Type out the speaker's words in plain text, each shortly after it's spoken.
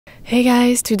Hey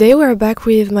guys, today we're back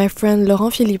with my friend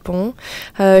Laurent Philippon.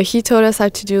 He taught us how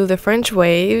to do the French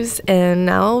waves and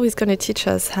now he's gonna teach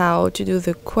us how to do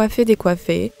the coiffé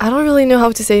décoiffé. I don't really know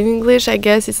how to say in English. I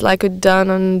guess it's like a done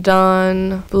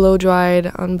undone, blow dried,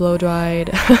 unblow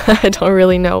dried. I don't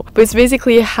really know. But it's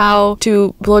basically how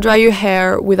to blow dry your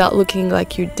hair without looking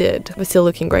like you did, but still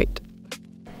looking great.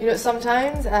 You know,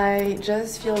 sometimes I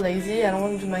just feel lazy. I don't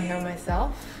want to do my hair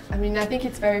myself. I mean, I think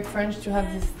it's very French to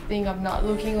have this thing of not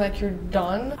looking like you're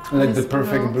done. Like the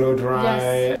perfect blow dry,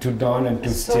 yes. To done and to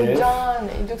stiff. So done.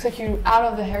 It looks like you're out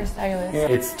of the hairstylist. Yeah.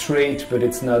 It's straight, but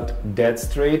it's not dead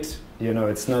straight. You know,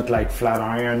 it's not like flat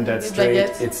iron dead straight.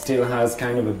 It still has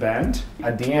kind of a bend.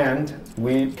 At the end,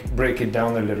 we break it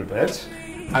down a little bit.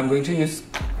 I'm going to use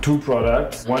two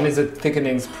products. One is a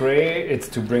thickening spray. It's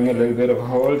to bring a little bit of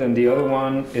hold, and the other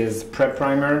one is prep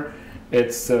primer.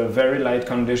 It's a very light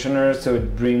conditioner, so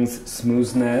it brings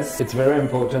smoothness. It's very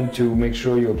important to make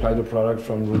sure you apply the product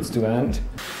from roots to end.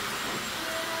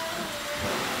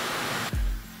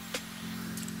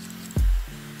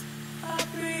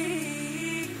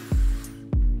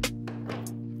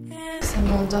 Ça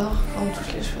m'endort quand on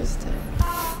touche les cheveux.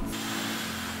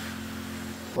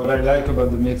 What I like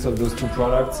about the mix of those two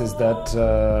products is that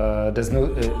there's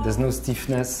no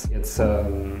stiffness. It's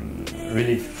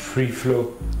really free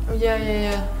flow.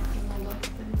 Yeah.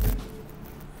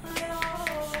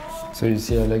 So you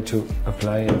see, I like to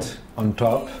apply it on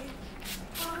top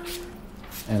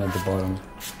and at the bottom.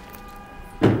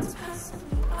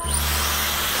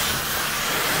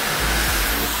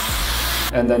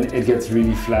 And then it gets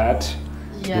really flat.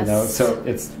 Yes. You know, so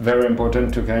it's very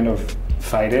important to kind of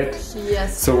fight it.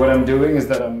 Yes. So what I'm doing is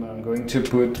that I'm going to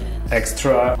put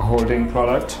extra holding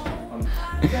product.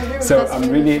 So I'm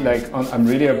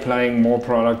really applying more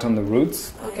product on the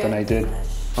roots than I did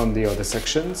on the other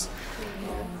sections.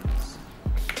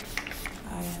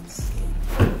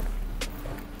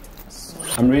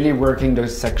 I'm really working the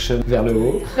section vers le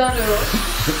haut. Vers le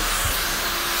haut.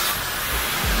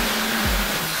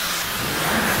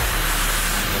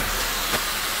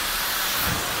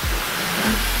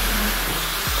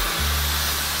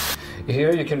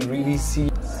 Here you can really see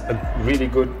a really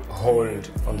good hold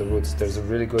on the roots. There's a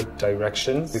really good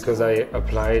direction because I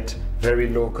applied very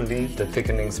locally the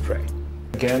thickening spray.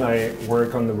 Again, I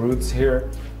work on the roots here,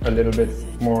 a little bit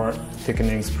more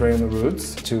thickening spray on the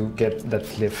roots to get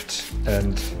that lift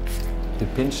and the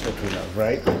pinch that we love,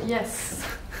 right? Yes.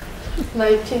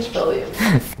 My pinch volume.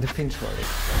 The pinch volume.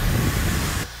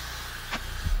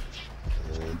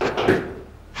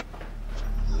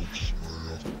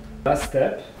 Last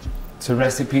step. It's a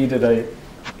recipe that I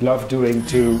love doing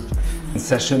to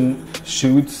session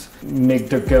shoots, make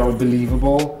the girl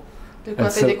believable. The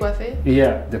coiffé décoiffé?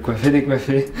 Yeah, the coiffé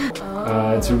décoiffé.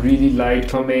 Oh. It's a really light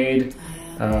pomade.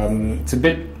 It's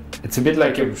a bit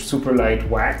like a super light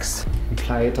wax.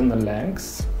 Apply it on the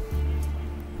lengths.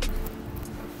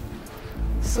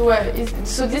 So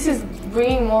this is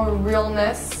bringing more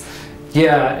realness.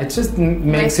 Yeah, it just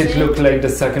makes it look like the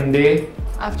second day.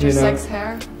 After sex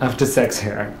hair? After sex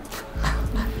hair.